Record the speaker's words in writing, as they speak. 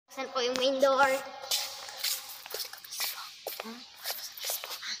Saan po yung main door?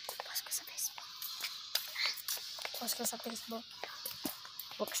 Post ko sa Facebook.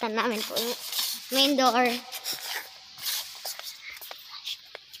 Buksan namin po yung main door.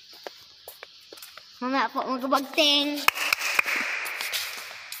 Mamaya po magbagting.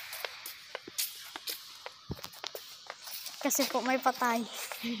 Kasi po may patay.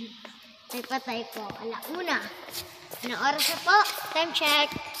 May patay po. Alauna. Anong oras na po? Time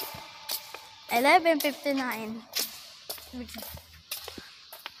check. 11:59.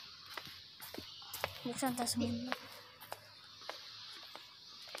 Buksan tas mo.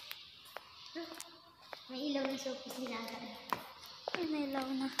 May ilaw na sa opisina. Ay, may ilaw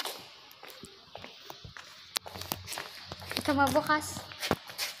na. Ito mabukas.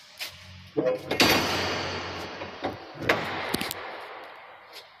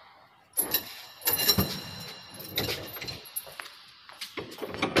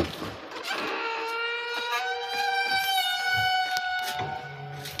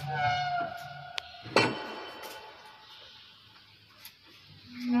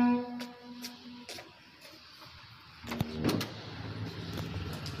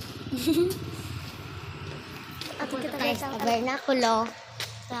 Punta tayo sa tabernakulo.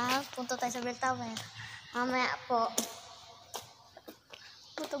 Punta tayo sa bell tower. Mamaya po.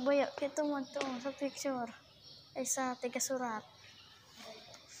 Ito ba yun? Ito mo ito sa picture. Ay sa tigasurat.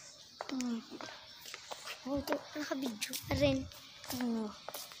 Oh, ito. Nakabidyo pa rin. Ano?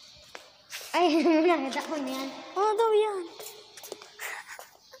 Ay, nakita ko niyan. Oh, daw yan.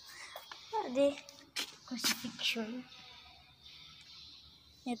 Adi. Crucifixion.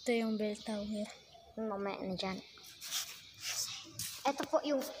 Ito yung bell tower. Mamaya na dyan. Ito po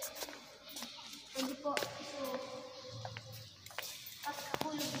yung hindi po ito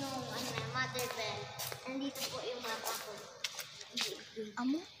pagkahulog ng mother bell. Nandito po yung mapa ko.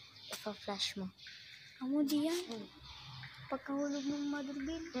 Amo? Ipa-flash mo. Amo diyan? Pagkahulog ng mother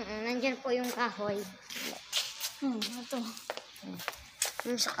bell? Nandyan po yung kahoy. Ito.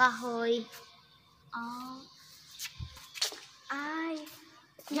 Yung sa kahoy. Ay.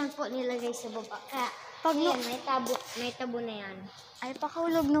 Yan po nilagay sa baba. Kaya Pag ayan, may tabo na yan. Ay,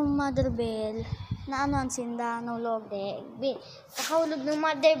 pakahulog ng mother bell. Na ano ang sinda, nulog. Kakahulog ng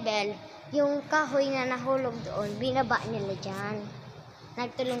mother bell, yung kahoy na nahulog doon, binaba nila dyan.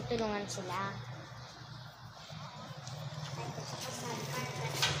 Nagtulong-tulungan sila.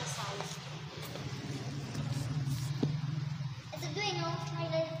 Ito Dwayne, no? May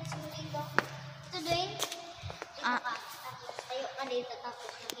lalabas mo dito. Ito Dwayne. Tapos tayo ka dito, tapos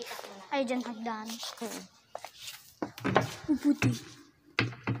nakita mo na. Ay, dyan hagdan. Puti.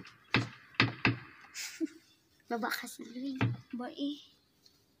 Baba kasi Dwayne. Bai.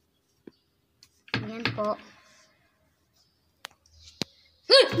 Yan po.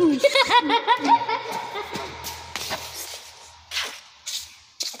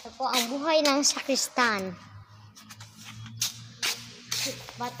 Ito po ang buhay ng sakristan.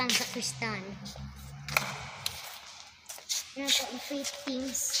 Batang sakristan. Yan po ang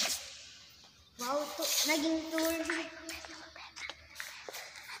paintings. Wow, naging tour.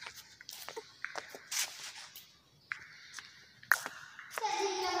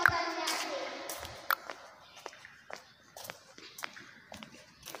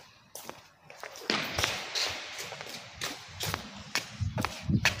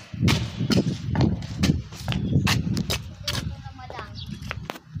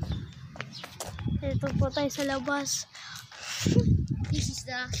 Ito po tayo sa labas. This is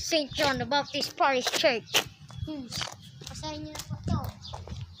the St. John the Baptist Parish Church. Pasahin niyo na po ito.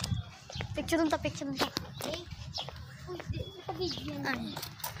 Picture nung ta. Okay? Uy, nakabidyo na. Ay,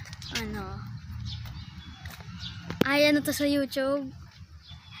 ano? Ay, ano to sa YouTube?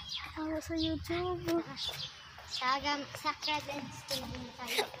 Ano sa YouTube? Sakristan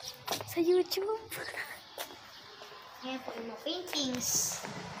tayo. Sa YouTube? Ngayon po yung mga paintings.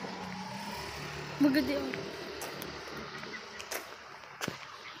 Maganda yun.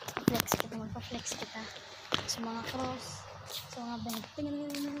 Magpa-flex kita. Sa mga cross. Sa mga band.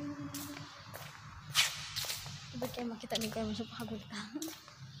 Ba't kayo makita din kayo sa pakagulta?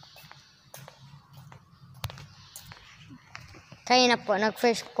 Kaya na po,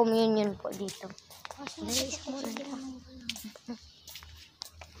 nag-first communion po dito.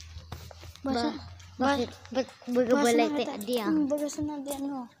 Bakit bagabalay tayo diyan? Bagasan na di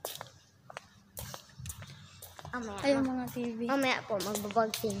ano. Ayun mga TV. Mamaya po,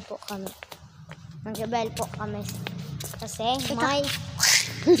 magbabagting po kami. Magbabel po kami. Kasi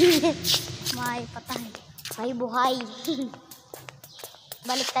May patay. may buhay.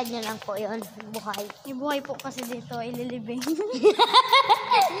 Baliktad nyo lang po yun. Buhay. May buhay po kasi dito, ililibing.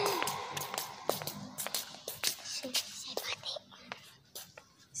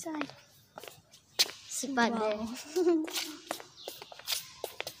 Father. Wow.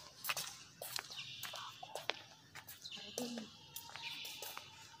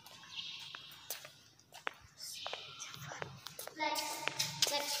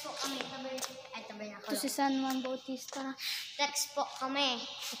 Flex po kami. Ito si San Juan Bautista. Flex po kami.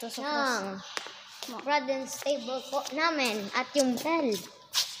 Ito sa cross. Ng Rodden's table po namin. At yung bell.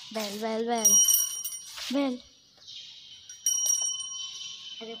 Bell.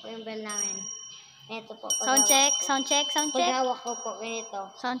 Ito po yung bell namin. Ito po. Sound check. Paghawak ko po ganito.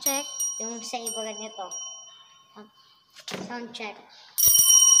 Sound check. Yung sa iba ganito. Sound check.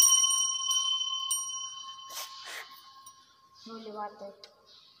 Holy water.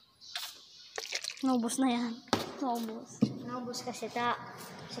 Naubos na yan. Naubos kasi sa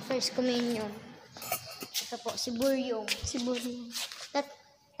first communion. Ito po, si Buryong.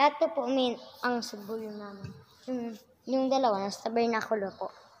 Ito po ang si Buryong namin. Yung dalawa, nasa tabernakulo po.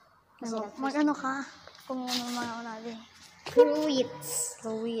 Mag-ano ka? Kung ano mga unali.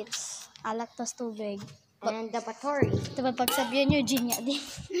 Fruits. Alak tas tubig. And the patory. Diba pag sabihan nyo, ginya din.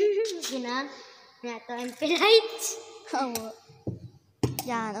 Gina, nato and polite. Oo.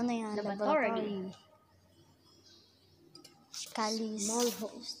 Yan, ano yan? Laboratory. Kalis. Small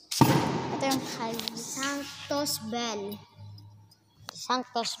host. Ito yung kalis. Sanctus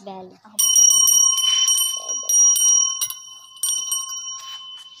Bell. Ako mapagalaw.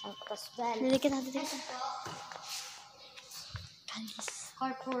 Sanctus Bell. Lilikit natin dito. Kalis.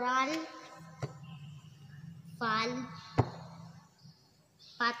 Corporal. Fal.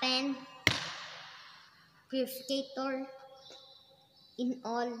 Paten. Purificator. In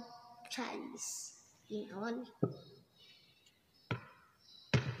all. Chalice. In all.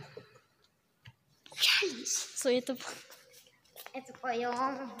 Chalice. So, ito po. Ito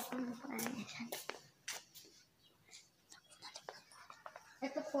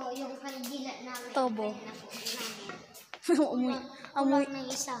po yung kandila namin. Tobo. Amoy na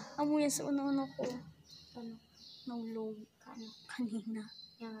isa. Amoy yan sa una-una ko. Ano? Naulog. Kanina.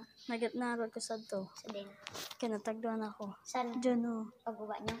 Yung Nagat-narod ko sa to. sabihin. Kinatagduan ako. Saan? Diyan o.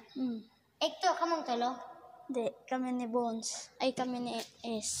 Pagbaba niyo? Hmm. Ito, kamong tulo? Hindi. Kami ni Bones. Ay, kami ni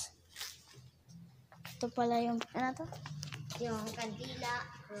S. Ito pala yung, ano to? Yung kandila,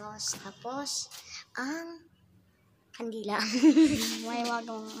 cross, tapos ang kandila. May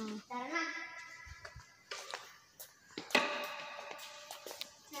wagang, Tara na.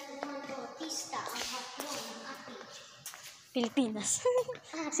 San Juan Bautista, ang patron ng ating Pilipinas.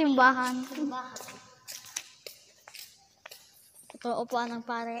 Simbahan. simbahan. Ito, upuan ng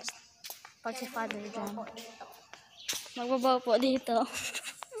pare. Pag si Father dyan. Po dito. Magbabaw po dito.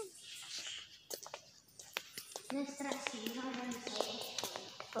 Nuestra Señora del Cielo.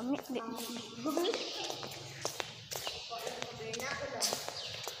 Pamit. Bumi.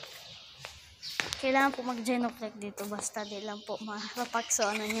 Kailangan po mag-genoflect dito. Basta di lang po marapak sa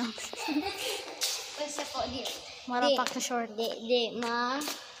ano nyo. Kasi po di. Marapak na short. Di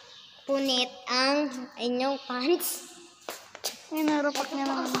punit ang inyong pants. Ay, narapak niya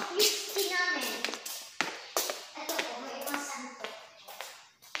naman. Sakristan namin. Ito po, may iwasan po.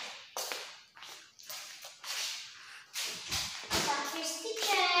 Sakristan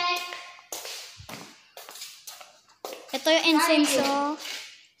check. Ito yung incenso.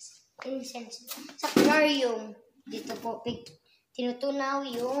 Incense. Sakrarium. Dito po, tinutunaw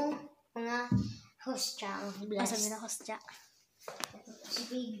yung mga hostya. Ang Masabi blessed. na hostya. Ito po si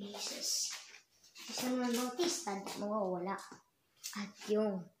Baby Jesus. Si San Juan Bautista, mawawala. At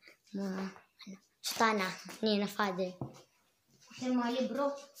yung mga sutana ni na Father. At yung mga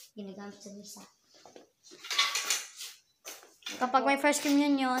libro, ginagamit sa misa. Kapag may first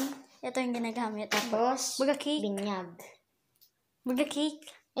communion, ito yung ginagamit. Tapos, Buga cake. binyag. Buga cake.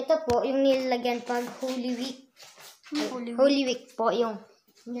 Ito po, yung nilalagyan pag Holy Week. Holy Week po, yung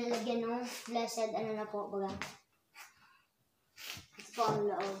nilalagyan ng blessed, ano na po, baga. Ito po ang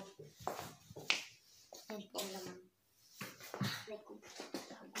loob. Ito po ang laman.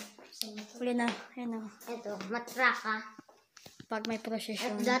 Huli na. Yan o. Ito, matraka. Pag may At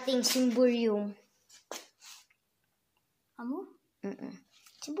procession. dating simburium. Amo?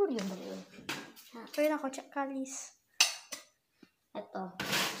 Simburium ba yun? Pwede ako, kalis. Ito,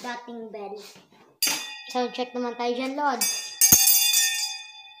 dating bell. Sound check naman tayo dyan, Lord.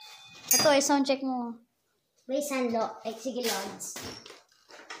 Ito, sound check mo. May sanlo. Sige, Lords.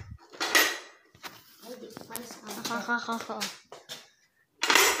 Ay, di. Paano sa Nakakakaka.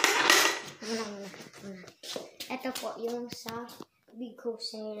 Muna. Ito po, yung sa big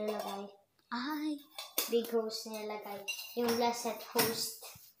host na nilalagay. Ay. Big host na nilalagay. Yung blessed host.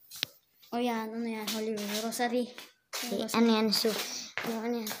 O yan, ano yan? Holy Rosary. Ano yan? So, Yung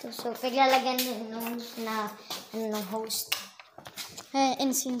ano yan. So, paglalagyan din nung ng host.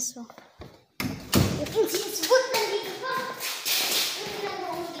 Insinso. Yung incense boot nandito pa. Yung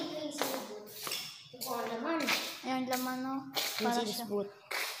ginagawa mo dito yung incense boot. Ito ang laman. Ayun laman, no? Para Incense siya. boot.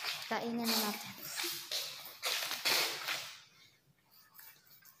 Kainin na natin.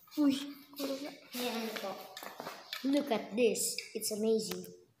 Uy, kulula. Yan ito. Look at this. It's amazing.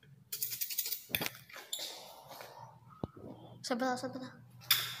 Sabala.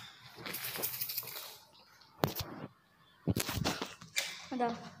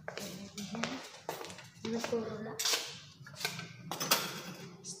 Madam. Kulula.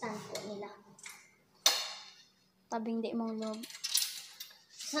 Stand po nila. Tabing di mong loob.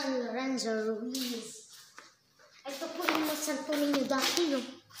 San Lorenzo Ruiz. Ito po yung masanto ninyo dati yung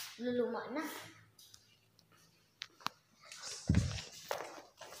luluma na.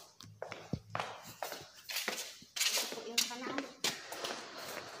 Ito po yung panalo.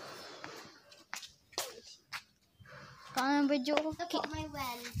 Kaya ang video ko. Ito po may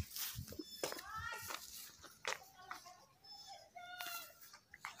well.